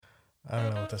I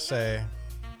don't know what to say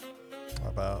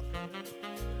about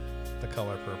the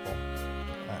color purple.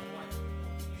 I, You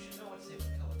should know what to say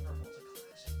about Color Purple.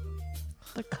 It's a classic movie.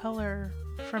 The color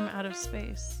from out of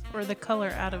space, or the color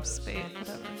out of space,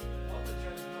 whatever. Well, the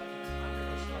judge I'm your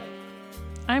host,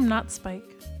 Mike, I'm not Spike.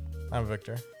 I'm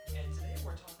Victor. and today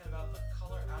we're talking about the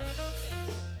color out of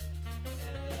space.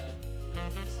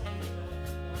 And this idea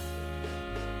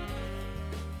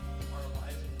of our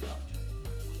lives in rough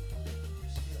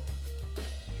still.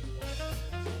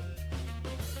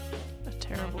 A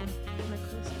terrible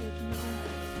Nicolas Cage movie.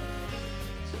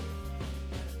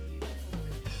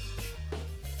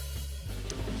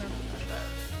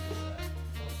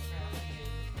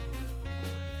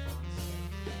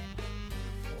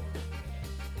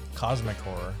 Cosmic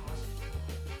horror.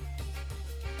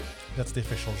 That's the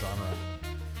official genre.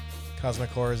 Cosmic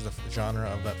horror is the genre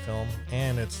of that film,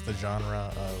 and it's the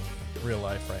genre of real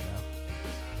life right now.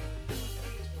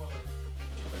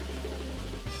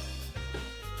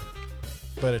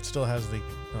 But it still has the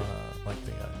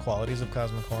qualities of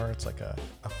cosmic horror. It's like a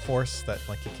force that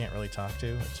like you can't really talk to.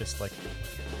 It's just like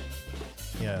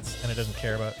and it doesn't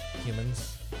care about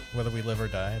humans, whether we live or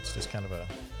die. It's just kind of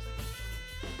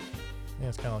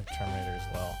it's kind of like Terminator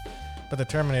as well. But the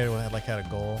Terminator had a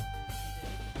goal.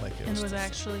 Like it And was just,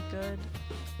 actually good.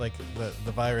 like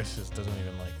the virus just doesn't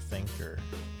even like think or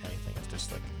anything. It's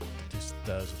just like it just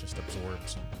does. It just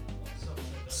absorbs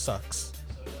and sucks.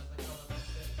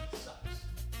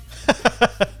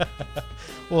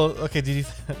 Well, okay. Did you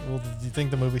think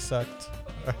the movie sucked?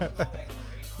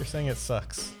 You're saying it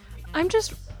sucks. I'm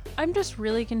just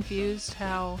really confused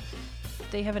how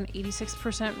they have an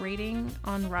 86% rating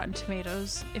on Rotten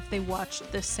Tomatoes if they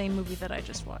watched this same movie that I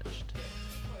just watched.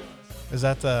 Is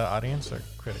that the audience or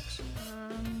critics?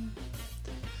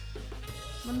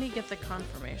 Let me get the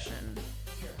confirmation.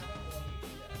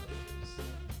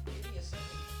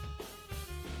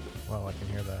 Well, I can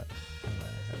hear that in my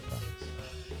headphones.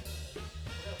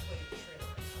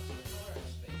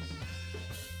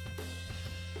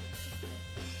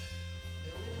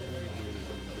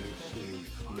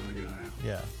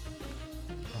 Yeah.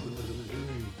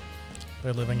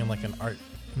 They're living in like an Art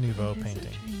Nouveau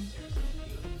painting.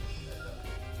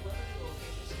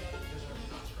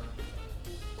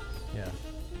 Yeah.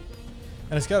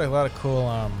 And it's got a lot of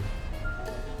cool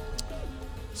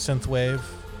synthwave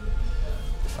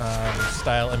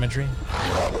style imagery.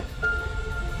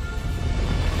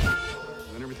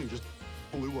 And everything just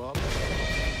blew up.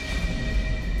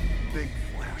 Big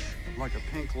flash, like a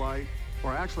pink light.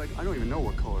 Or actually, I don't even know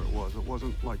what color it was. It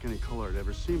wasn't like any color I'd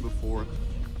ever seen before.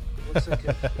 Looks like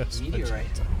a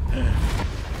meteorite.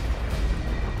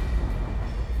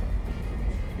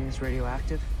 It's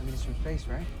radioactive. I mean, it's from space,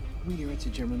 right? Meteorites are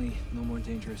generally no more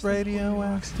dangerous than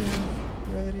Radioactive.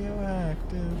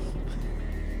 Radioactive.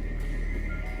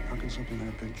 How can something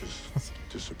that big just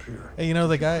disappear? Hey, you know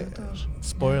the guy. It does.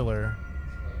 Spoiler.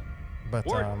 But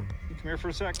Ward, you come here for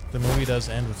a sec. the movie does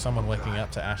end with someone waking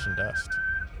up to ash and dust.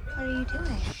 What are you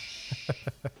doing?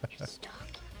 Who's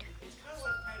talking to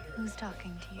you? Who's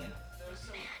talking to you?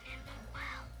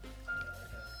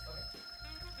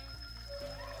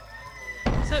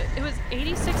 So it was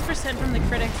 86% from the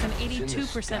critics and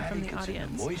 82% from the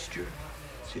audience. Moisture.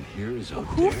 It's in here is out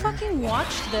Who fucking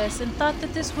watched this and thought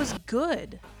that this was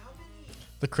good?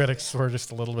 The critics were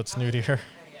just a little bit snootier.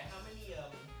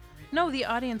 No, the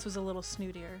audience was a little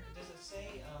snootier. Does it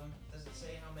say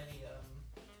how many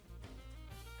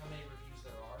reviews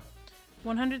there are?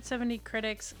 170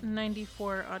 critics,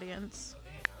 94 audience.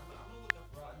 Okay, I'm gonna look up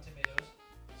Rotten Tomatoes.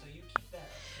 So you keep that.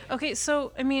 Okay,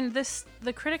 so I mean,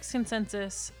 the critics'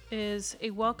 consensus is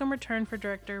a welcome return for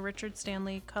director Richard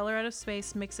Stanley. Color Out of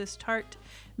Space mixes tart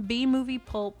B-movie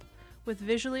pulp with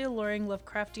visually alluring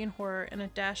Lovecraftian horror and a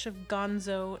dash of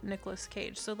gonzo Nicolas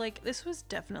Cage. So like, this was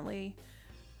definitely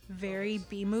very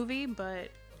B-movie,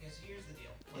 but Okay, so here's the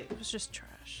deal. it was just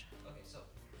trash. Okay, so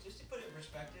just to put it in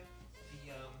perspective, the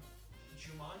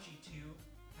Jumanji 2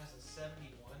 has a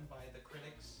 71 by the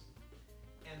critics,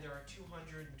 and there are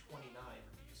 229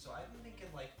 reviews. So I'm thinking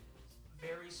like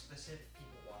very specific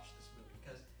people watch this movie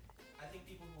because I think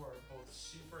people who are both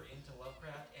super into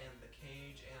Lovecraft and the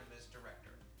Cage and this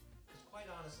director. Because quite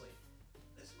honestly,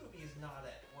 this movie is not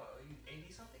at 80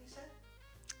 something. You said?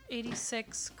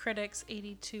 86 critics,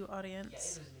 82 Yeah, it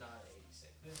audience. is not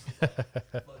 86. This is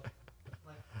look,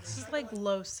 This is like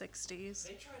low 60s.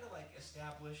 They try to like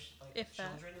establish like If that.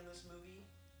 children in this movie,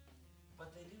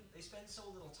 but they spend so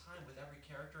little time with every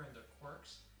character and their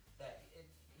quirks that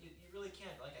you really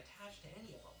can't like attach to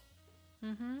any of them.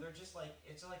 Mm-hmm. They're just like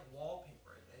it's like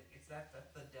wallpaper. It's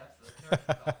that's the depth of the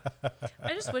character development.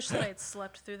 I just wish that I'd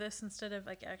slept through this instead of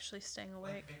like actually staying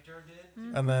Like awake. Victor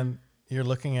did. And then you're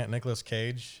looking at Nicolas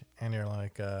Cage, and you're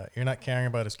like, you're not caring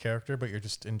about his character, but you're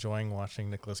just enjoying watching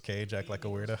Nicolas Cage act like a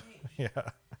weirdo. Yeah.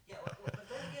 Yeah, but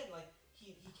then again, like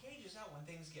he cages out when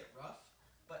things get rough,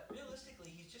 but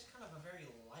realistically, he's just kind of a very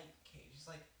light Cage. He's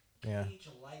like Yeah. Cage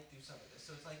light through some of this,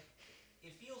 so it's like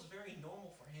it feels very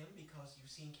normal for him because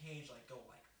you've seen Cage like go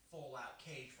like full out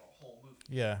Cage for a whole movie.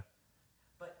 Yeah.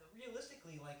 But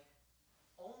realistically, like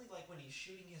only like when he's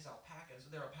shooting his alpacas.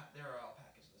 There are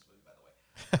alpacas in this movie, by the way.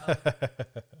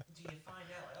 Do you find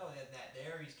out like that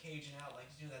there he's caging out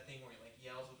like he's doing that thing where he like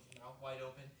yells with his mouth wide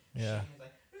open, Yeah. shaking, he's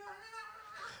like.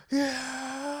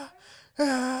 Yeah.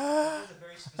 There's a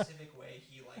very specific way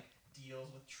he like deals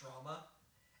with trauma,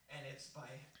 and it's by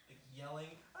like,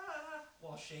 yelling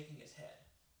while shaking his head.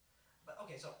 But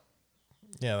okay, so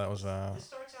Yeah, that was this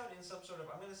starts out in some sort of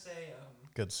I'm gonna say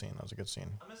good scene. That was a good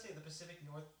scene. I'm gonna say the Pacific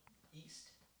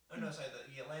Northeast. Oh no, sorry,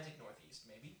 the Atlantic Northeast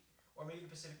maybe, or maybe the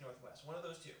Pacific Northwest. One of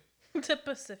those two. The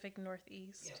Pacific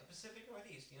Northeast. Yeah, the Pacific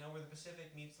Northeast. You know where the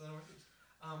Pacific meets the Northeast.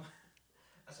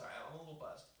 Sorry, I'm a little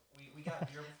buzzed. We got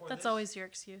beer before That's this. always your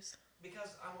excuse.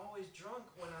 Because I'm always drunk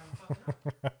when I'm fucking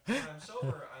up. When I'm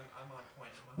sober, I'm on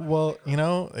point. I'm Well, you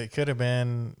know, it could have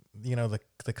been, you know,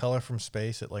 the color from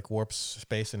space. It like warps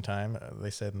space and time. They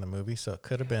said in the movie, so it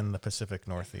could have been the Pacific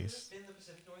Northeast. It could have been the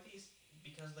Pacific Northeast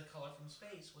because the color from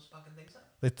space was fucking things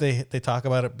up. They talk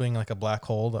about it being like a black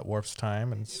hole that warps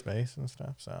time and space and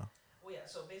stuff. So Well, yeah.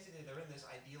 So basically, they're in this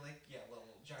idyllic,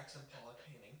 little Jackson Pollock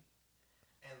painting,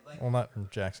 and like. well, not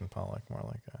Jackson Pollock, more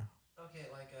like Okay,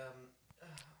 like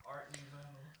Art Nouveau.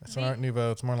 it's not Art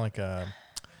Nouveau. It's more like I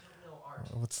don't know art.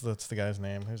 what's the guy's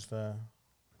name? Who's the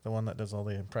one that does all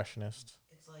the impressionists?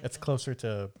 It's like It's closer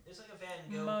to It's like a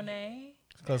Van Gogh. Monet.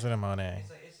 it's closer to Monet.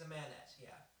 It's a Manette, yeah.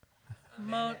 A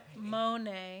Manette painting.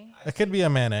 Monet. It could be a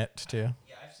Manette too.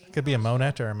 Yeah, I've seen. It could be a close.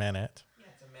 Monette or a Manette. Yeah,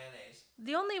 it's a mayonnaise.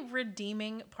 The only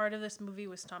redeeming part of this movie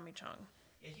was Tommy Chong.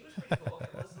 Yeah, he was pretty cool. Okay,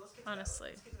 let's get to Honestly.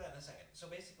 that. Let's get to that in a second. So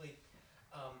basically,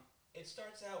 it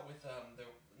starts out with the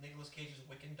Nicolas Cage's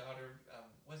Wiccan daughter.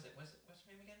 What's her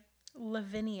name again?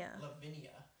 Lavinia.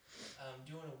 Lavinia.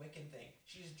 Doing a Wiccan thing.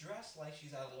 She's dressed like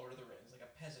she's out of Lord of the Rings, like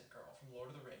a peasant girl from Lord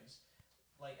of the Rings,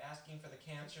 like asking for the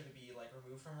cancer to be like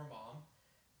removed from her mom.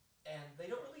 And they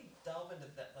don't really delve into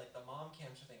that, like the mom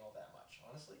cancer thing all that much,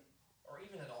 honestly, or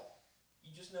even at all. You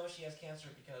just know she has cancer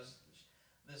because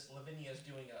this Lavinia is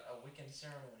doing a Wiccan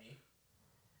ceremony,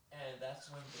 and that's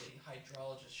when the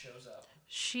hydrologist shows up.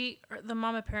 The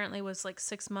mom apparently was like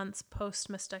 6 months post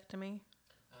mastectomy.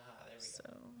 There we go. So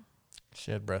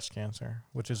She had breast cancer,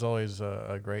 which is always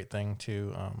a great thing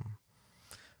to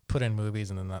put in movies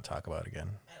and then not talk about again.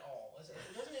 At all.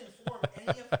 It doesn't inform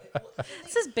any of it. Well,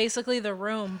 this is basically The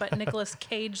Room, but Nicolas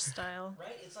Cage style.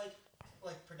 right? It's like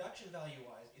production value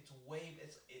wise, it's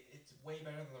way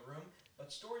better than The Room,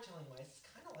 but storytelling wise, it's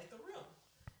kind of like The Room,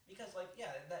 because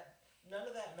that none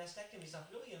of that mastectomy stuff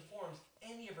really informs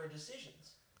any of her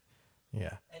decisions.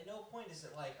 Yeah. At no point is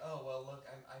it like, oh well, look,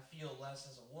 I feel less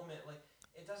as a woman. Like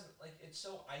it doesn't it's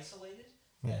so isolated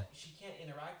that she can't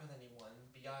interact with anyone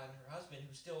beyond her husband,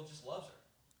 who still just loves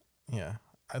her. Yeah.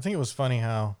 I think it was funny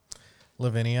how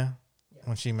Lavinia,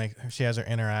 when she has her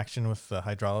interaction with the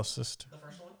hydrologist. The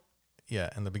first one. Yeah,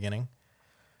 in the beginning.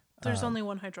 There's only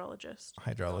one hydrologist.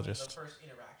 Hydrologist. The first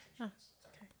interaction. Oh,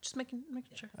 okay. Just making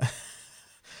sure.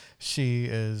 She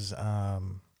is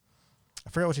I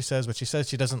forget what she says, but she says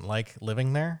she doesn't like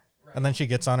living there. Right. And then she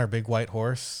gets on her big white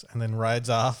horse and then rides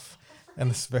off in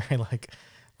this very like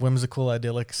whimsical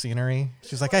idyllic scenery.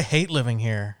 She's like, I hate living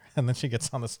here. And then she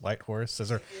gets on this white horse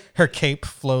as her cape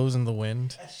flows in the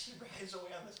wind. As she rides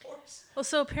away on this horse. Well,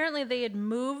 so apparently they had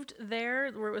moved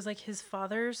there where it was like his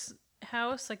father's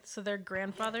house, like so their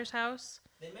grandfather's house.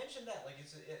 They mentioned that like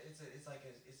it's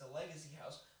a legacy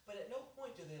house, but at no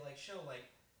point do they like show like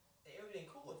it would have been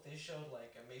cool if they showed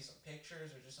like made some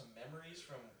pictures or just some memories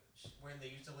from when they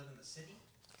used to live in the city.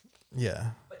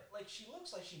 Yeah. But like she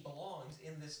looks like she belongs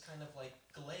in this kind of like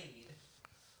glade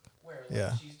where like,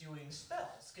 Yeah. she's doing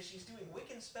spells, because she's doing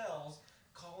Wiccan spells,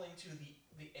 calling to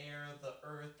the air, the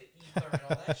earth, the ether, and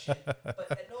all that shit.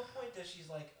 But at no point does she's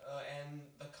like, and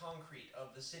the concrete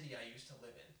of the city I used to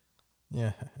live in.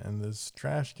 Yeah. And this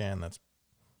trash can that's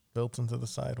built into the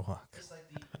sidewalk. It's like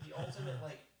the ultimate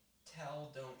like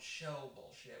tell don't show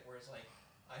bullshit, where it's like,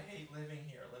 I hate living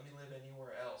here, let me live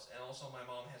anywhere else, and also my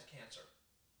mom has cancer.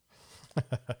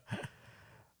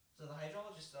 So the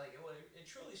hydrologist, like, it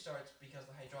truly starts because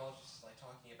the hydrologist is like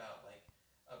talking about like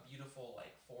a beautiful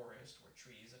like forest where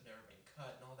trees have never been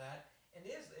cut and all that, and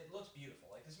it looks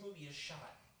beautiful. Like this movie is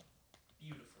shot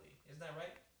beautifully, isn't that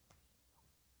right?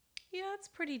 Yeah, it's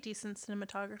pretty decent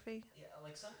cinematography. Yeah,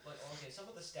 like some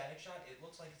of the static shot, it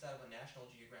looks like it's out of a National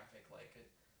Geographic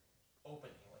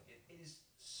opening. Like it is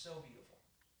so beautiful.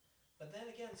 But then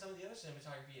again, some of the other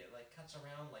cinematography it like cuts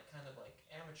around like kind of like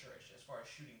amateurish as far as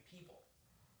shooting people.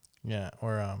 Yeah,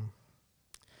 or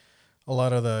a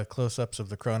lot of the close-ups of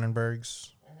the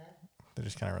Cronenbergs, they're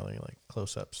just kind of really like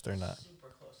close-ups. They're not.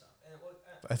 Super close up. And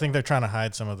I think they're trying to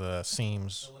hide some of the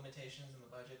seams. the limitations in the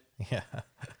budget. Yeah.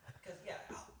 Because yeah,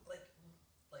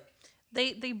 like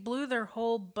They blew their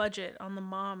whole budget on the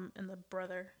mom and the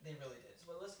brother. they really did.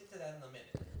 So let's get to that in a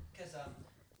minute. Because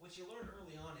what you learn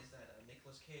early on is that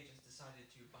Nicolas Cage has decided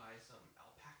to buy some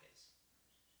alpacas.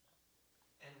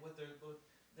 And what they're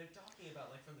talking about,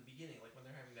 like from the beginning, like when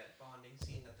they're having that bonding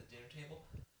scene at the dinner table,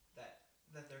 that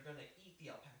they're gonna eat the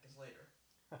alpacas later.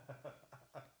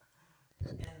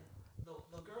 And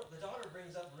the daughter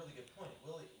brings up a really good point,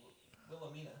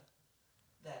 Wilhelmina,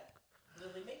 that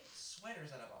they make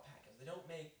sweaters out of alpacas. They don't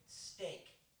make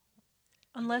steak.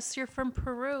 Unless you're from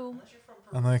Peru. Unless you're from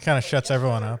Peru. And then it kind of But shuts guess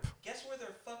everyone where up. Guess where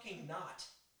they're fucking not?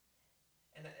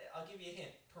 And I'll give you a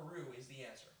hint. Peru is the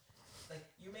answer. Like,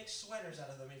 you make sweaters out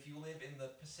of them if you live in the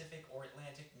Pacific or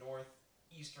Atlantic North,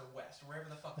 East, or West, wherever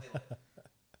the fuck they live.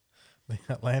 The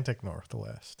Atlantic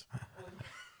Northwest.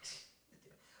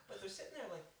 But they're sitting there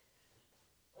like,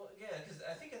 well, yeah, because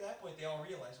I think at that point they all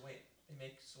realize, wait, they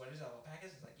make sweaters out of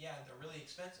alpacas? It's like, yeah, they're really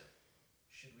expensive.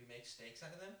 Should we make steaks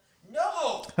out of them?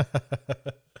 No!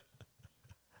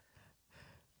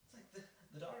 It's like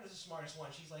the daughter's the smartest one.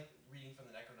 She's like reading from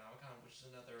the Necronomicon, which is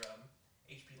another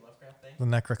H.P. Lovecraft thing. The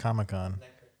Necronomicon. God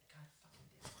fucking damn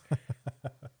it.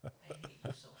 I hate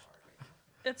you so hard right now.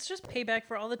 It's just payback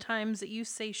for all the times that you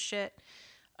say shit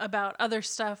about other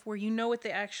stuff where you know what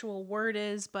the actual word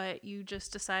is, but you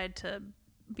just decide to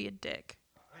be a dick.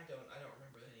 I don't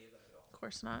remember any of that at all. Of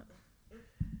course not.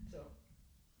 So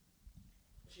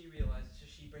she realizes,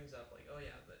 she brings up like, oh yeah,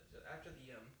 after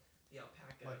the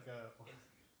alpaca.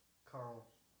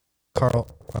 Carl.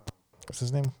 What's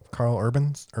his name? Carl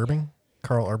Urbans? Urbing?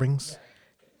 Carl Urbings? Yeah,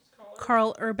 it's Carl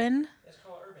Carl Urban. It's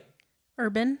Carl Urban.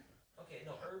 Urban. Okay,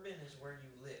 no, Urban is where you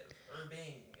live.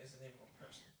 Urbing is the name of a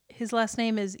person. His last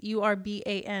name is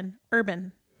Urban.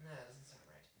 Urban. Nah, that doesn't sound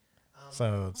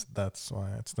right. So that's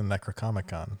why it's the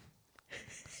Necronomicon.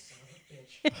 Son of a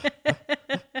bitch.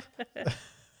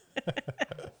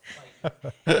 Fight.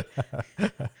 Do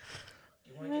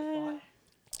you want to get fought?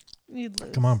 You'd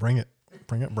lose. Come on, bring it.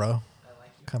 Bring it, bro. I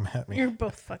like you. Come at me. You're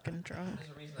both fucking drunk.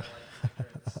 There's a reason I like you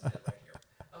during this step right here.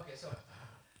 Okay, so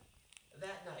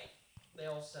that night they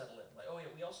all settle in. Like, oh yeah,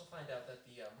 we also find out that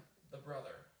the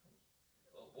brother,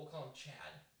 we'll call him Chad.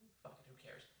 Fuck it, who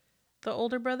cares? The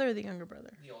older brother or the younger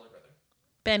brother? The older brother.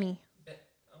 Benny.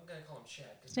 I'm gonna call him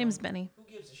Chad. His name's Benny. Who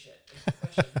gives a shit? Is the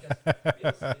question, because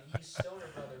realistically, he's Stoner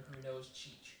brother who knows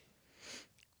Cheech.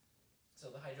 So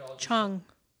the hydrologist. Chong.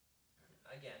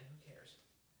 Again, who cares?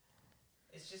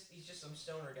 He's just some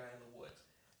stoner guy in the woods,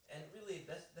 and really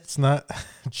that's It's not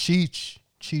Cheech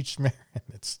Marin.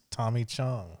 It's Tommy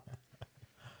Chong.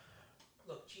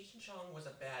 Look, Cheech and Chong was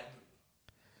a bad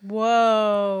movie.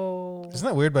 Whoa. Isn't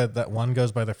that weird? That one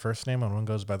goes by their first name and one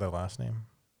goes by their last name.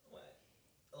 What?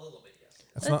 A little bit, yes.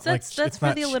 It's That's, not that's, like that's it's for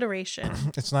not the alliteration.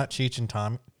 It's not Cheech and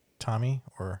Tommy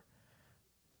or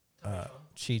Tommy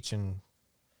Chong.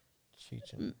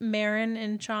 Cheech and Marin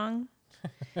and Chong.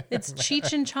 It's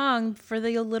Cheech and Chong for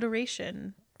the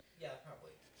alliteration. Yeah,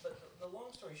 probably. But the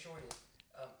long story short is,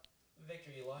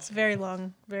 Victor, you lost. It's very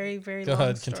long. Very, very Go long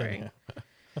ahead, story. continue.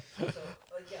 So,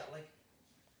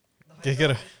 the You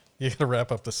gotta hydrologist-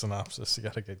 wrap up the synopsis. You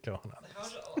gotta get going on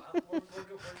this. we're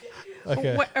getting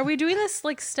Okay. Are we doing this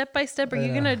like step by step? Are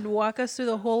you Yeah. gonna walk us through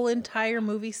the whole entire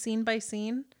movie scene by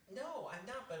scene? No, I'm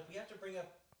not. But we have to bring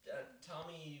up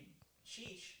Tommy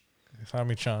Cheech.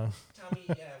 Tommy Chong. Tommy,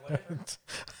 yeah, whatever.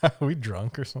 Are we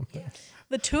drunk or something? Yes.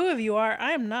 The two of you are.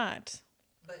 I am not.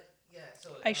 But yeah,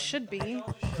 so I should the be.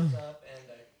 hydrologist shows up and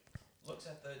looks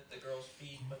at the girl's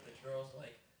feet, but the girl's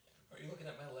like, "Are you looking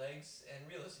at my legs?" And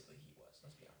realistically, he was.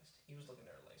 Let's be honest, he was looking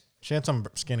at her legs. She had some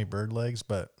skinny bird legs,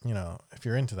 but if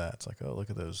you're into that, it's like, oh, look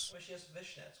at those. Well, she has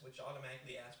fishnets, which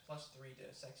automatically adds +3 to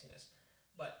sexiness.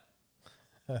 But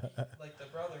like the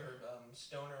brother,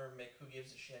 Stoner, Mick, who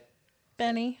gives a shit.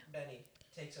 Benny. Benny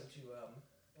takes him to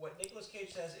what Nicolas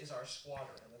Cage says is our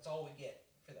squatter, and that's all we get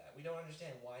for that. We don't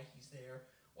understand why he's there,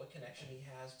 what connection he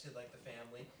has to like the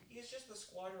family. He's just the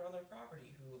squatter on their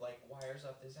property who like wires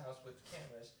up his house with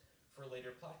cameras for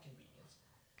later plot convenience.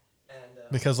 And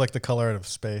Because like the Color Out of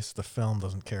Space, the film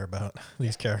doesn't care about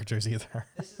these characters either.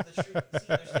 this is the true. See,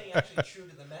 they're staying actually true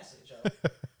to the message of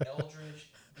Eldridge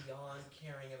beyond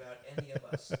caring about any of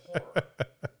us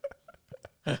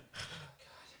horror.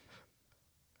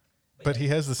 But he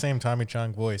has the same Tommy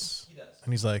Chong voice. He does.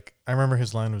 And he's like, I remember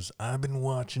his line was, I've been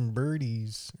watching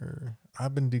birdies, or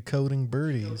I've been decoding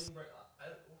birdies.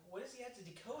 What does he have to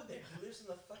decode there? He lives in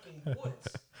the fucking woods.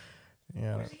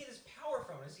 Yeah. Where does he get his power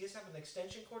from? Does he just have an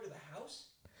extension cord to the house?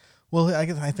 Well,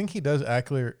 I think he does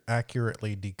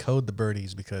accurately decode the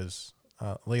birdies because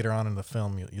later on in the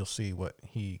film, you'll see what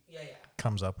he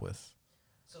comes up with.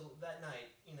 So that night,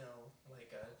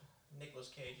 Nicolas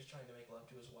Cage is trying to make love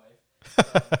to his wife.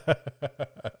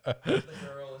 The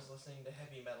girl is listening to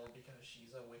heavy metal because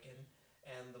she's a Wiccan,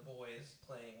 and the boy is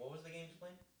playing. What was the game he's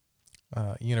playing?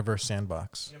 Universe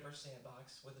Sandbox. Universe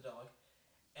Sandbox with a dog,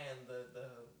 and the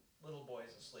little boy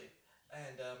is asleep.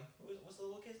 And what's the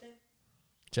little kid's name?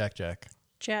 Jack.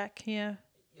 Jack, yeah.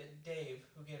 Dave,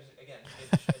 who gives a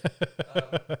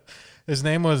shit. His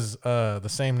name was the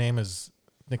same name as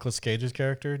Nicolas Cage's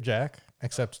character, Jack,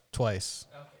 except twice.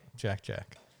 Okay.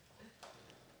 Jack.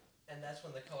 And that's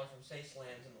when the color from space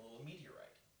lands in the little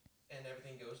meteorite, and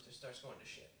everything starts going to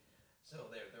shit. So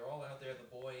they're all out there. The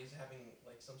boy is having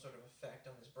like some sort of effect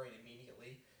on his brain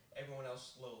immediately. Everyone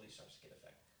else slowly starts to get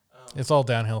effect. It's all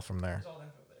downhill from there. It's all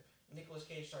downhill from there. Nicolas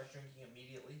Cage starts drinking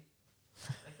immediately.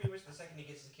 Like pretty much the second he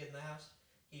gets his kid in the house,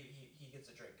 he gets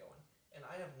a drink going. And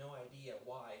I have no idea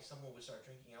why someone would start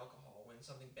drinking alcohol when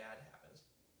something bad happens.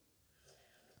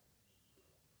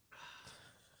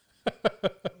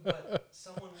 But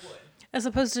someone would. As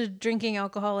opposed to drinking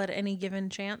alcohol at any given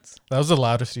chance. That was the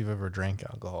loudest you've ever drank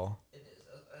alcohol. It is.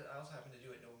 I also happened to do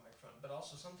it into a microphone. But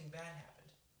also something bad happened.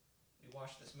 We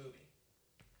watched this movie.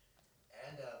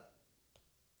 And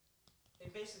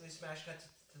it basically smash cut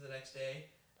to the next day.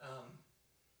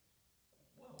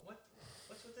 Whoa,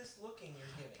 what's with this looking you're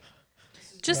giving?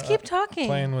 Just keep talking.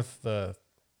 Playing with the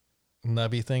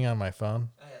nubby thing on my phone.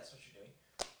 Oh, yeah, that's what you're doing.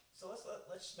 So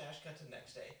let's smash cut to the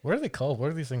next day. What are they called? What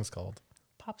are these things called?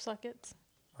 Pop sockets.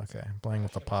 Okay, I'm playing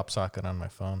with the pop socket on my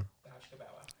phone. Gotcha,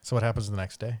 So what happens the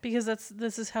next day? Because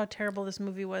this is how terrible this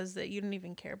movie was that you didn't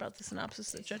even care about the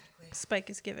synopsis that Spike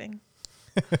is giving.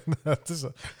 I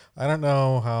don't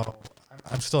know how.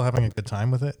 I'm still having a good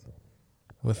time with it,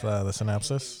 with the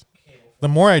synopsis. The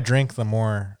more I drink, the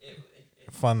more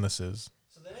fun this is.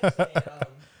 So the next day,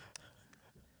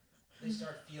 they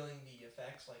start feeling the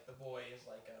effects. Like the boy is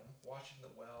like watching the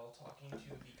well, talking to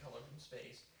the color from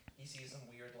space. He sees some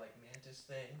weird like mantis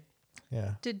thing.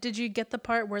 Yeah. Did you get the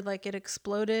part where like it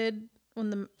exploded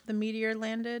when the meteor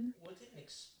landed? Well, it didn't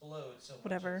explode so much.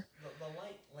 Whatever. The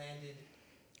light landed,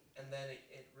 and then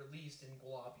it released in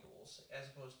globules,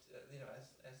 as opposed to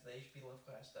as the H.P.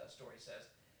 Lovecraft story says,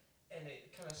 and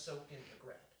it kind of soaked into the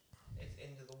ground. It's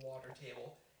into the water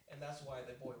table, and that's why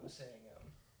the boy was saying,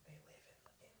 "They live in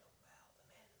the well. The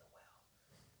man in the well."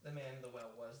 The man in the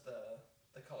well was the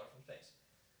color from space.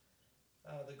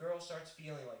 The girl starts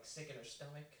feeling like sick in her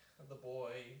stomach. The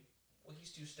boy, well,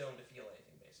 he's too stoned to feel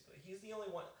anything. Basically, he's the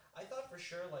only one. I thought for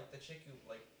sure like the chick who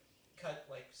like cut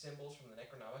like symbols from the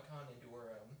Necronomicon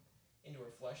into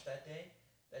her flesh that day,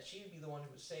 that she would be the one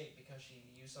who was saved because she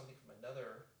used something from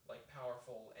another like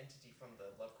powerful entity from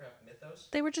the Lovecraft mythos.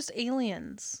 They were just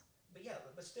aliens. But yeah,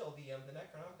 but still, the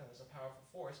Necronomicon is a powerful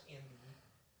force in the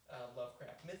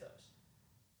Lovecraft mythos.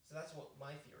 So that's what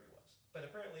my theory was. But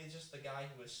apparently, it's just the guy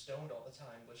who was stoned all the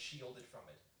time was shielded from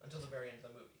it until the very end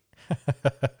of the movie.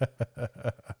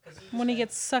 When he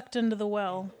gets sucked into the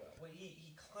well. Well,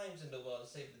 he climbs into the well to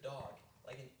save the dog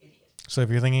like an idiot. So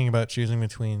if you're thinking about choosing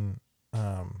between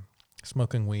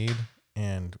smoking weed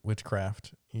and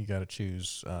witchcraft, you got to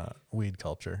choose weed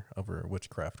culture over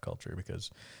witchcraft culture because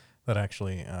that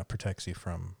actually protects you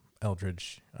from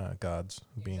eldritch gods,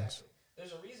 beings. Exactly.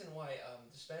 There's a reason why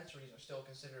dispensaries are still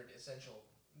considered essential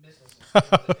businesses in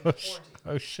quarantine.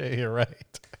 Oh shit, you're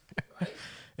right. Right?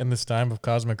 In this time of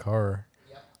cosmic horror,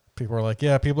 Yep. people are like,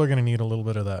 yeah, people are going to need a little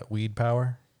bit of that weed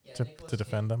power Yeah, to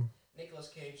defend them. Nicolas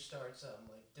Cage starts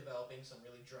like developing some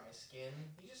really dry skin.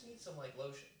 He just needs some like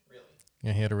lotion, really.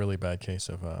 Yeah, he had a really bad case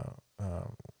of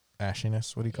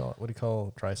ashiness. What do you call it? What do you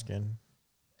call dry skin?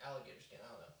 Alligator skin, I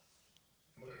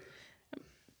don't know.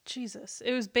 Jesus.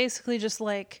 It was basically just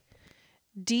like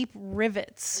deep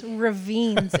rivets,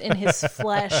 ravines in his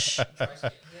flesh. Dry skin. He has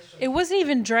some- It wasn't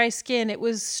even dry skin. It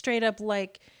was straight up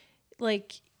like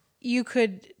you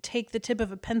could take the tip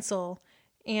of a pencil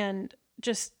and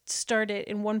just start it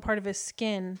in one part of his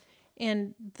skin,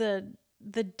 and the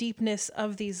deepness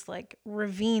of these like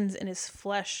ravines in his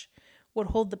flesh would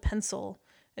hold the pencil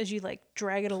as you like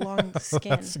drag it along the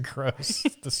skin. That's a gross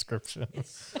description.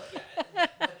 It's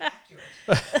but accurate.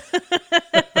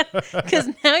 Because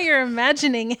now you're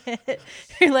imagining it.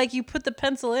 You're like, you put the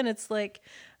pencil in, it's like,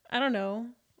 I don't know.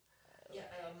 Yeah,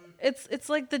 It's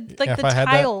like the Yeah, if the I had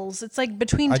that, tiles. It's like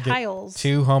between I'd get tiles.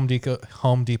 2 Home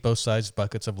Depot sized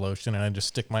buckets of lotion, and I just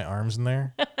stick my arms in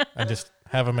there. I just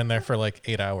have them in there for like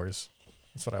 8 hours.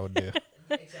 That's what I would do.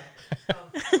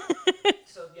 Exactly.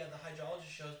 So yeah, the hydrologist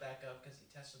shows back up because he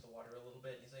tested the water a little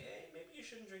bit. And he's like, "Hey, maybe you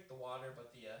shouldn't drink the water." But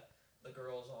the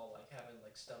girl's all like having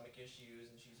like stomach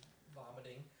issues and she's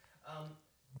vomiting.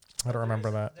 I don't remember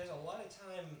that. There's a lot of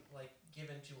time like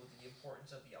given to the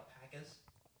importance of the alpacas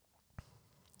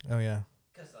Oh yeah.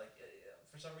 because like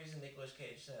for some reason Nicolas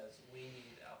Cage says we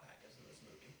need alpacas in this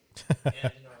movie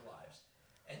and in our lives,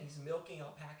 and he's milking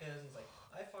alpacas. And he's like,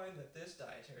 I find that this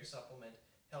dietary supplement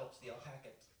helps the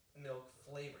alpaca milk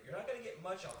flavor. You're not gonna get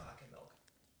much alpaca milk,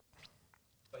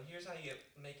 but here's how you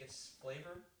make its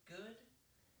flavor good.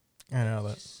 I know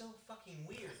that. It's just so fucking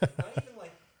weird. Like, not even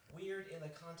like weird in the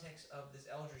context of this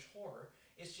eldritch horror.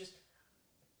 It's just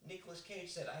Nicolas Cage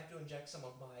said, I have to inject some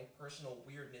of my personal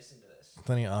weirdness into this.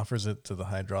 Then he offers it to the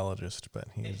hydrologist, but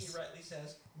And he he's. rightly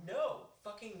says, no,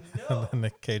 fucking And no. then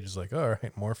Nick Cage is like, all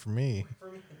right, more for me. For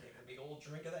me, take a big old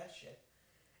drink of that shit.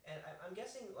 And I'm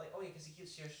guessing, like, oh yeah, because he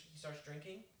starts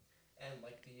drinking, and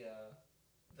like the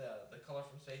color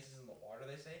from space is in the water.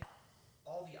 They say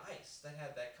all the ice that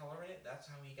had that color in it. That's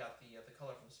how he got the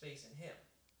color from space in him.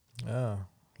 Oh,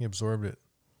 he absorbed it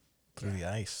through the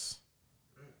ice.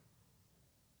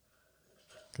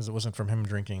 Because it wasn't from him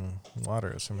drinking water,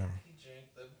 it was from him. He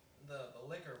drank the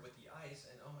liquor with the ice,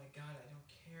 and oh my god, I don't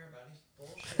care about his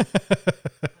bullshit.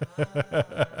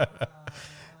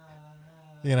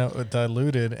 You know, it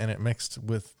diluted and it mixed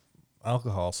with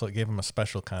alcohol, so it gave him a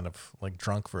special kind of like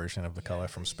drunk version of the color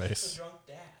from He's space. just a drunk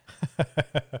dad.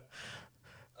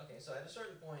 Okay, so at a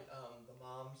certain point, the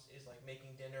mom's is like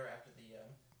making dinner after the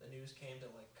news came to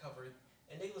like cover it,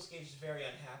 and Nicolas Cage is very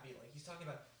unhappy. Like he's talking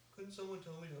about, couldn't someone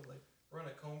tell me to like run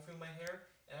a comb through my hair?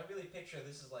 And I really picture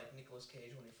this is like Nicolas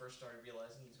Cage when he first started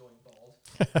realizing he's going bald,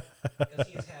 because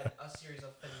he's had a series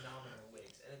of phenomenal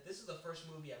wigs, and this is the first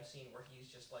movie I've seen where he's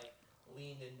just like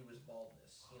leaned into his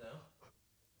baldness, you know,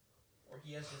 or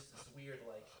he has just this weird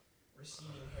like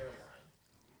receding hairline.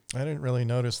 I didn't really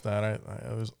notice that. I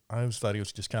always thought he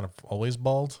was just kind of always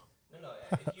bald. No.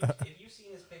 If you've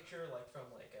seen his picture like from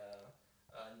like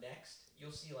Next,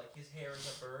 you'll see like his hair is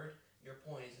a bird. Your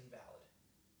point is invalid.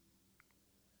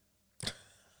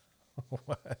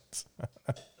 What?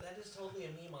 That is totally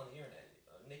a meme on the internet.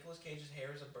 Nicolas Cage's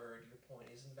hair is a bird. Your point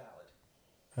is invalid.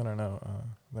 I don't know.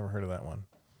 Never heard of that one.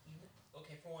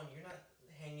 Okay, for one, you're not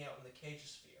hanging out in the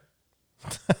Cageosphere.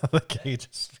 The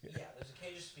Cageosphere. Yeah, there's a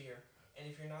Cageosphere, and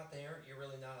if you're not there, you're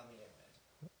really not on the internet.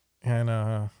 Yeah, I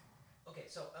know. Okay,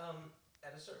 so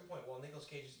at a certain point, while Nicolas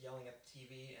Cage is yelling at the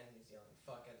TV and he's yelling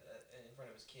 "fuck" in front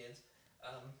of his kids,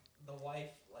 the wife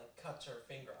like cuts her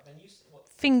finger off, and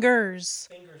Fingers,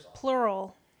 fingers off.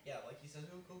 plural. Yeah, like he says,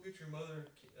 "Go get your mother,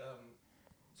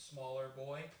 smaller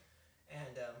boy,"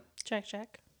 and Check.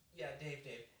 yeah, Dave,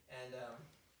 and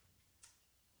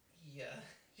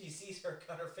he sees her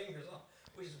cut her fingers off,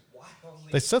 which is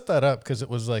wildly. They set that up because it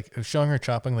was showing her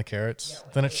chopping the carrots. Yeah,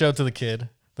 like then it showed to the kid.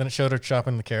 Then it showed her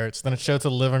chopping the carrots. Then it showed to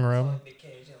the living room. like Nick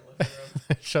Cage in the living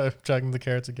room. Chopping the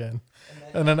carrots again.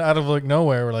 And then out of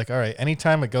nowhere, we're like, all right,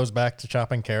 anytime it goes back to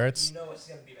chopping carrots, You know it's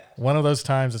gonna be bad. one of those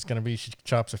times it's going to be she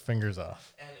chops her fingers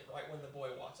off. And right when the boy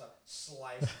walks up,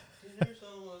 slice. Dinner's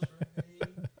almost ready.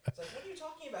 It's like, what are you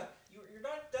talking about? You're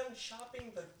not done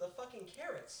chopping the fucking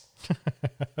carrots.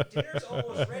 Dinner's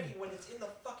almost ready when it's in the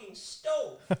fucking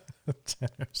stove.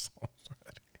 Dinner's almost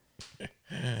ready.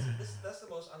 That's the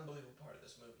most unbelievable part of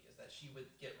this movie, is that she would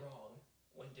get wrong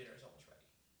when dinner's almost ready.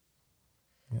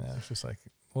 Yeah, it's just like,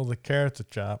 well, the carrots are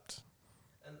chopped.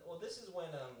 And well, this is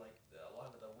when like a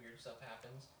lot of the weird stuff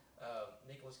happens.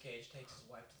 Nicolas Cage takes his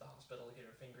wife to the hospital to get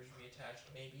her fingers reattached.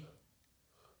 Maybe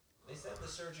they said the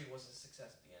surgery was a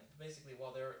success at the end. Basically,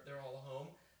 while they're all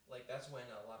home, like that's when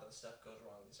a lot of the stuff goes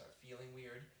wrong. They start feeling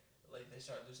weird. Like they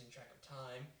start losing track of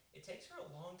time. It takes her a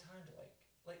long time to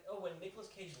when Nicolas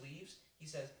Cage leaves, he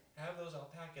says, "Have those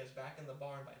alpacas back in the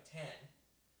barn by 10."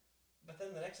 But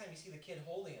then the next time you see the kid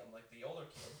holding him, like the older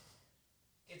kid,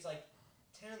 it's like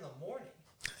 10 in the morning.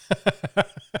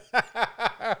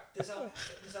 Does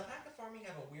alpaca farming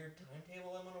have a weird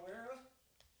timetable I'm unaware of?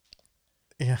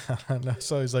 Yeah, no,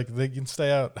 so he's like, they can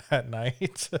stay out at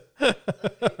night. They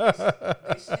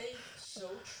stay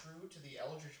so true to the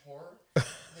eldritch horror, they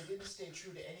didn't stay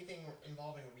true to anything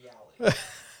involving reality.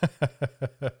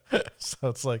 So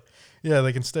it's like, yeah,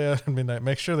 they can stay out at midnight.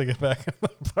 Make sure they get back in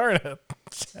the barn at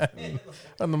 10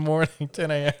 in the morning, 10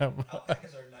 a.m.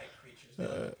 Alpacas are night creatures. They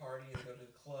like to party and go to the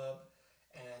club.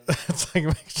 And It's like,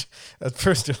 at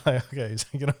first you're like, okay, he's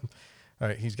like, All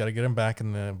right, he's got to get him back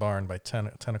in the barn by 10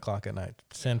 o'clock at night,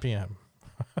 10 p.m.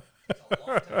 It's a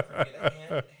long time for me to get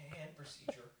a hand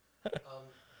procedure. And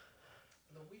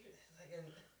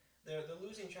they're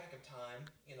losing track of time,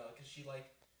 because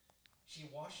she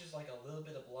washes like a little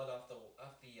bit of blood off the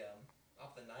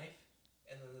knife,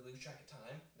 and then they lose track of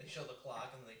time. They show the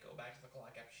clock, and then they go back to the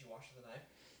clock after she washes the knife,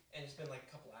 and it's been like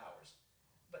a couple hours.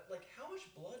 But like, how much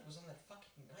blood was on that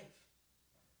fucking knife?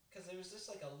 Because there was just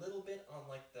like a little bit on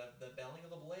like the belly of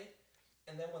the blade,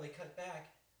 and then when they cut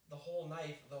back, the whole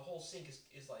knife, the whole sink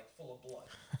is like full of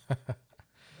blood,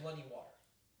 bloody water.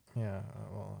 Yeah,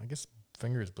 well, I guess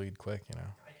fingers bleed quick, I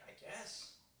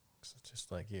guess. 'Cause it's just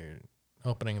like you're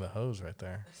opening the hose right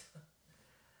there.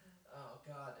 Oh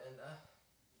God, and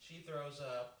she throws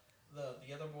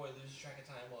the other boy loses track of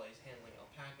time while he's handling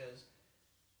alpacas.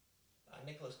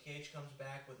 Nicolas Cage comes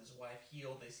back with his wife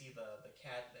healed. They see the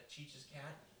cat, that Cheech's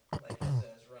cat, like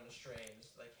has run astray and is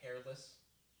like hairless.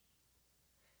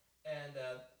 And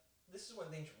this is when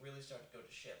things really start to go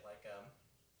to shit. Like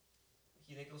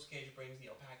Nicolas Cage brings the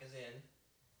alpacas in,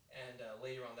 and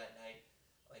later on that night,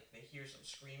 like they hear some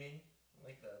screaming,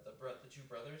 like the two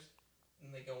brothers,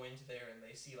 and they go into there and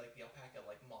they see like the alpaca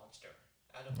like monster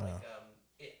out of like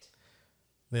it.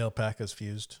 The alpaca's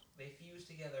fused. They fuse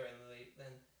together, and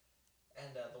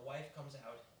the wife comes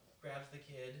out, grabs the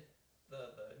kid.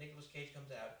 The Nicolas Cage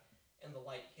comes out, and the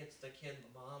light hits the kid and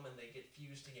the mom, and they get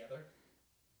fused together.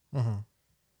 Mm-hmm.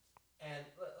 And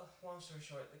long story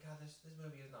short, God, this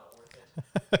movie is not worth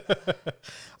it.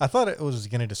 I thought it was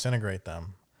going to disintegrate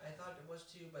them, I thought it was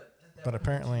too, but but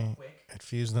apparently too quick. it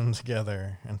fused them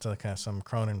together into kind of some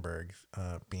Cronenberg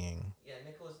being. Yeah,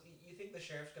 Nicholas. You think the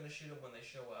sheriff's gonna shoot him when they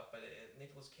show up, but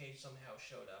Nicolas Cage somehow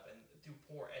showed up, and through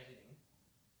poor editing,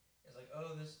 it's like,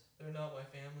 they're not my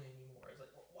family anymore. It's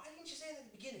like, why didn't you say that at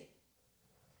the beginning?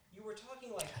 You were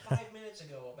talking like 5 minutes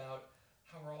ago about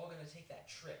how we're all gonna take that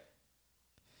trip.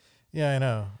 Yeah, I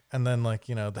know. And then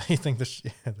they think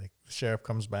the sheriff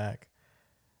comes back,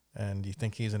 and you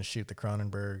think he's gonna shoot the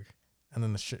Cronenberg, and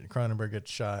then the Cronenberg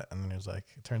gets shot, and then it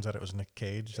turns out it was Nick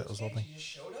Cage that was the whole thing. He just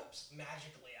showed up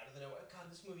magically out of the nowhere. God,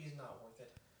 this movie is not worth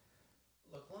it.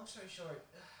 Look, long story short,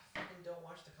 fucking don't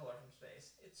watch The Color from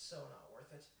Space. It's so not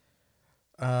worth it.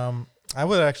 I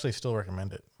would actually still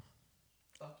recommend it.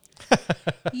 Fuck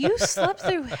you. You slept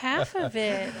through half of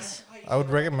it. I would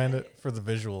recommend it for the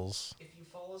visuals. If you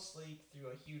fall asleep through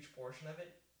a huge portion of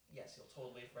it, yes, you'll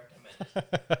totally recommend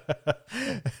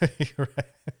it. You're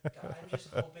right. God, I'm just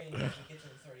hoping that we get to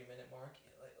the 30-minute mark.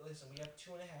 Listen, we have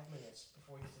 2.5 minutes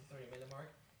before we get to the 30-minute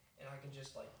mark, and I can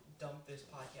just dump this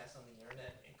podcast on the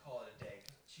internet and call it a day.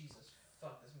 Jesus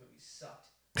fuck, this movie sucked.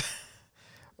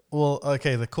 Well,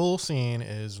 okay, the cool scene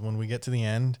is when we get to the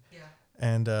end. Yeah.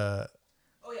 And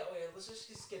Let's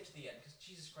just skip to the end, because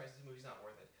Jesus Christ, this movie's not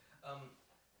worth it.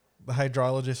 the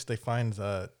hydrologist, they find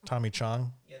Tommy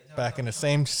Chong back in the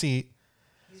same seat.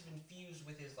 He's been fused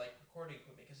with his recording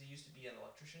equipment because he used to be an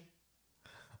electrician.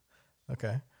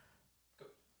 Okay.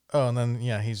 Oh, and then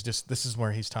this is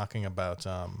where he's talking about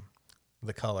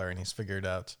The Color, and he's figured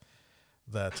out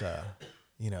that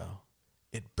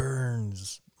it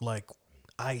burns like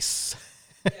ice.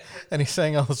 Yeah, and he's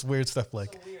saying all this weird stuff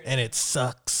like, so weird. and it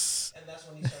sucks. And that's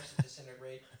when he starts to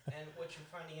disintegrate. And what you're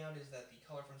finding out is that The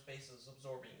Color from Space is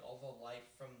absorbing all the life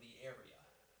from the area,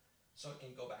 so it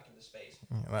can go back into space.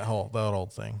 Yeah, that old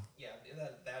thing. Yeah,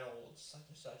 that old such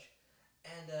and such.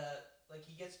 And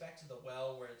he gets back to the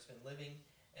well where it's been living,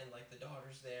 and the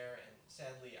daughter's there. And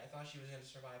sadly, I thought she was gonna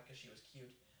survive because she was cute,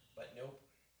 but nope.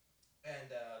 And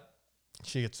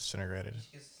She gets disintegrated.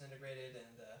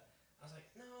 and I was like,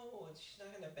 no, she's not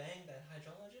gonna bang that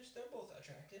hydrologist. They're both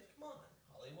attractive. Come on,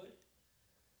 Hollywood.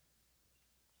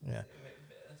 Yeah.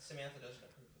 Samantha doesn't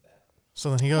approve of that. So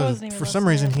then he I goes. wasn't even For some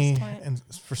reason, listening at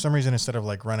this point. for some reason, instead of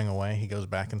running away, he goes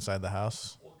back inside the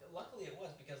house. Well, luckily it was,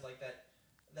 because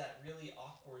that really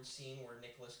awkward scene where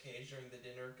Nicolas Cage during the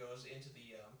dinner goes into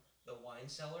the wine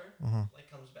cellar, Mhm.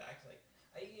 comes back,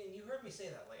 and you heard me say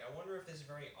that, I wonder if this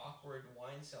very awkward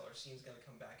wine cellar scene's gonna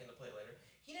come back into play later.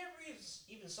 He never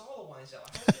even saw the wine cellar.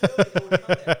 How did he know they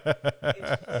go down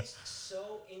there? It's placed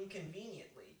so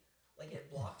inconveniently, it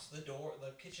blocks the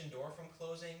kitchen door from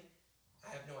closing. I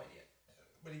have no idea.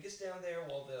 But he gets down there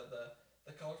while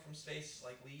the Color from Space is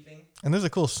leaving. And there's a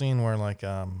cool scene where it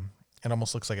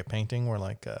almost looks like a painting where it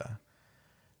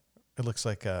looks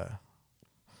like it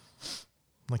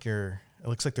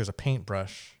looks like there's a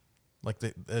paintbrush,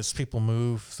 as people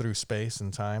move through space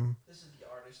and time, This is the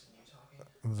artist in you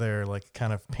talking. they're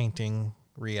kind of painting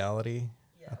reality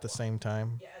at the same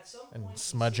time Yeah, at some point and you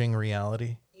smudging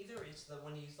reality. see, either it's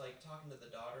when he's talking to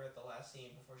the daughter at the last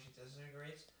scene before she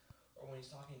disintegrates, or when he's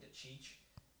talking to Cheech,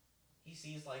 he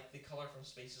sees like the color from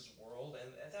Space's world, and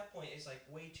at that point it's like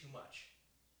way too much.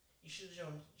 You should have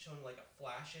shown like a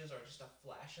flashes or just a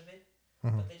flash of it,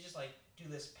 but they just like do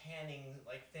this panning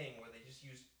like thing where they just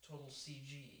use total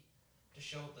CG to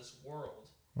show this world.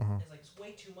 It's like it's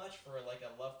way too much for like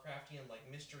a Lovecraftian like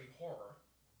mystery horror.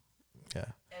 Yeah.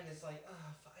 And it's like,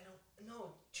 I don't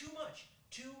know, too much,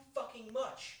 too fucking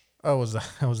much. Oh, was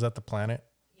that the planet?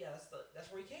 Yeah,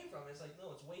 that's where he came from. It's like,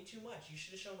 no, it's way too much. You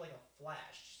should have shown like a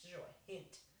flash, just to show a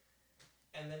hint.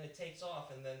 And then it takes off,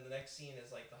 and then the next scene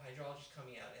is like the hydrologist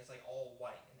coming out, and it's like all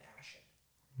white and ashen.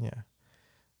 Yeah.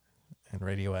 And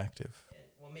radioactive. And,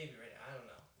 well, maybe I don't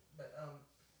know, but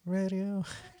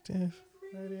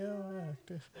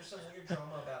Radioactive. there's some weird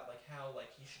drama about like how like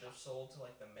he should have sold to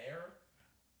like the mayor.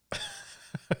 I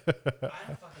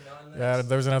don't fucking know. And Yeah,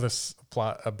 there was another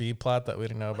plot, a B plot that we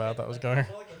didn't know about that was going. Like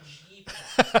a G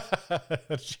plot.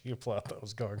 A G plot that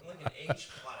was going. Like an H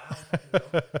plot. I don't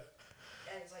fucking know.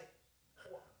 And it's like,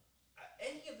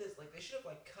 any of this, like they should have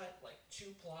like cut like 2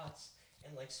 plots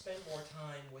and like spend more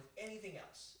time with anything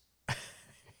else.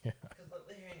 Yeah.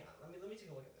 Hang on, let me take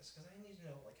a look at this because I need to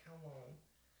know like how long.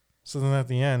 So then at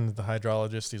the end, the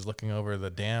hydrologist, he's looking over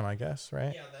the dam, I guess, right?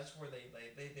 Yeah, that's where they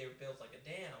built like a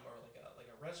dam or like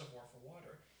a reservoir for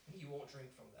water, and he won't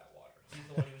drink from that water. He's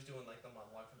the one who was doing like the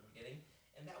monologue from the beginning,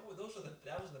 and that was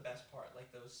the best part, like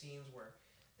those scenes where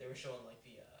they were showing like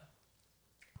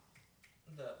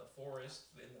the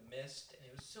forest in the mist, and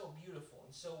it was so beautiful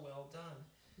and so well done,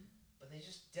 but they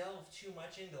just delved too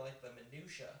much into like the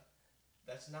minutia.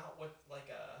 That's not what like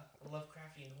a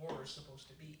Lovecraftian horror is supposed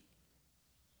to be.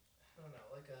 I don't know,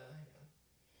 like hang on.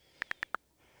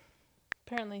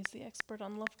 Apparently he's the expert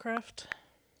on Lovecraft.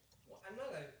 Well, I'm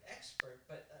not an expert,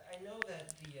 but I know that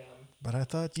the But I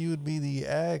thought you would be the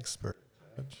expert.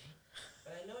 but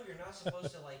I know you're not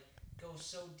supposed to like go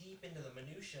so deep into the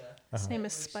minutia. His name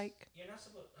is There's- Spike. You're not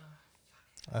supposed.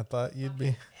 I thought you'd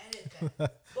be. Edit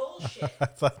that bullshit. I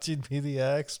thought you'd be the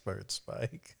expert,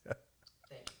 Spike.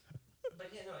 Thing. But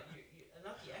yeah, no, you're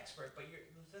not the expert. But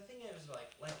the thing is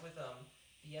like with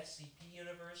the SCP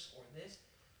universe or this,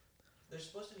 there's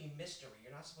supposed to be mystery.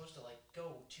 You're not supposed to like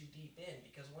go too deep in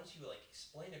because once you like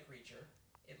explain a creature,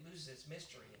 it loses its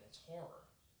mystery and its horror.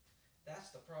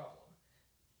 That's the problem.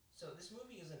 So this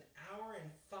movie is an hour and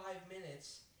 5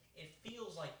 minutes. It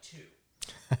feels like 2.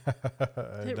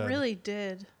 It really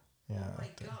did. Yeah. Oh my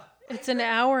god. It's an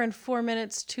hour and 4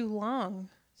 minutes too long.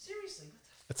 Seriously,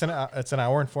 what the It's an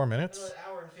hour and 4 No, minutes. an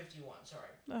hour and 51. Sorry.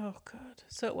 Oh god.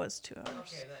 So it was 2 hours.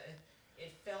 Okay,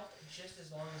 it felt just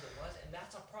as long as it was, and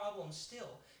that's a problem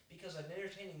still because an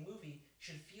entertaining movie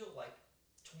should feel like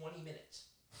 20 minutes.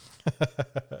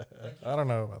 I don't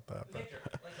know about that. But Victor,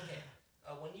 like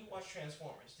okay, when you watch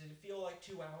Transformers, did it feel like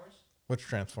 2 hours? which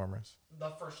Transformers? The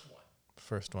first one. The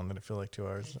first one, did it feel like 2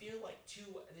 hours? Did it feel like 2?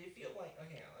 Did it feel like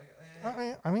okay?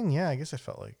 Like, I mean, yeah, I guess it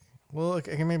felt like. Well,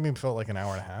 it maybe felt like an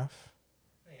hour and a half.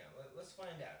 hang on, let's find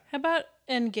out. How about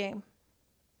Endgame?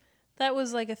 That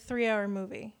was like a 3-hour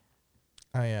movie.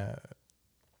 Oh yeah,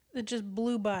 It just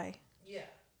blew by. Yeah.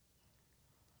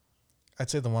 I'd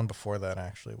say the one before that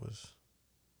actually was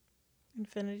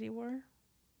Infinity War.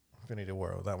 Infinity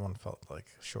War. That one felt like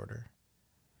shorter.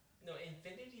 No,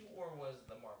 Infinity War was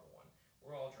the Marvel one.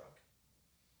 We're all drunk.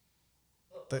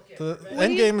 The, Okay, the remember-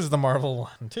 Endgame is the Marvel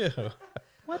one too.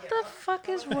 What the fuck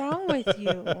is wrong with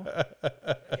you?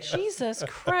 Jesus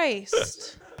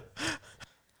Christ.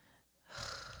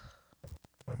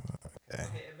 Okay.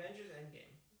 Okay, Avengers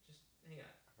Endgame. Just hang on.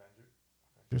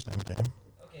 Just Endgame.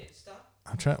 Okay, stop.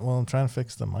 I'm trying to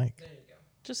fix the mic. There you go.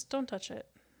 Just don't touch it.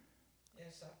 Yeah,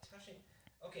 stop touching.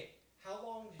 Okay, how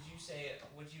long did you say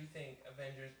would you think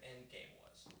Avengers Endgame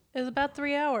was? It was about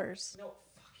 3 hours. No,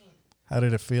 fucking. How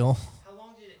did it feel? How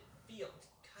long did it feel?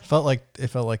 It felt like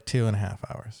 2.5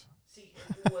 hours. See,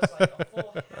 it was like a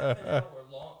full half an hour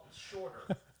shorter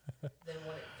than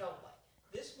what it felt like.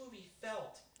 This movie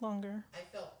felt. Longer. I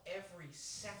felt every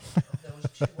second of those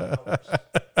 2 hours.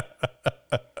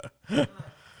 God,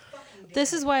 fucking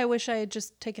This damn is it. why I wish I had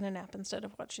just taken a nap instead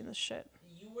of watching this shit.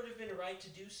 You would have been right to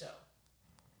do so.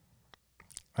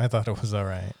 I thought it was all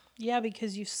right. Yeah,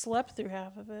 because you slept through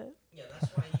half of it. Yeah,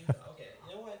 that's why you. Okay,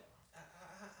 you know what?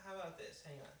 How about this?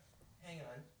 Hang on.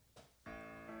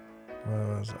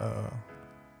 What was?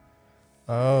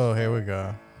 Oh, here we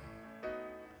go.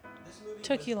 This movie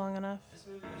Took was, you long enough. This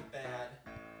movie was bad.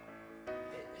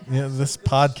 Yeah, this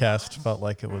podcast felt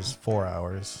like it was 4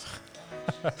 hours.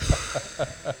 Okay,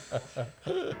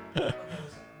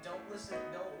 listen,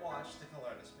 don't watch The Color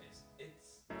Out of Space. It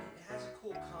has a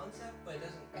cool concept, but it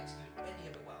doesn't execute any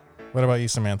of it well. What about you,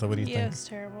 Samantha? What do you Yeah, think? it's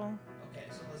terrible. Okay,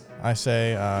 so listen. I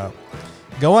say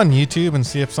go on YouTube and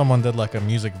see if someone did like a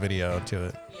music video to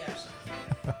it. Yes.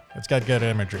 It's got good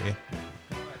imagery. Alright,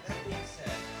 that being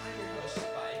said, I'm your host,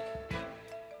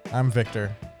 Spike. I'm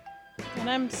Victor. And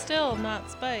I'm still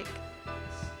not Spike. So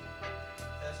thank you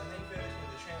for listening to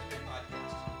the Transcript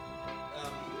Podcast.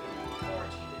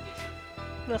 Quarantine edition.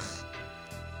 Ugh.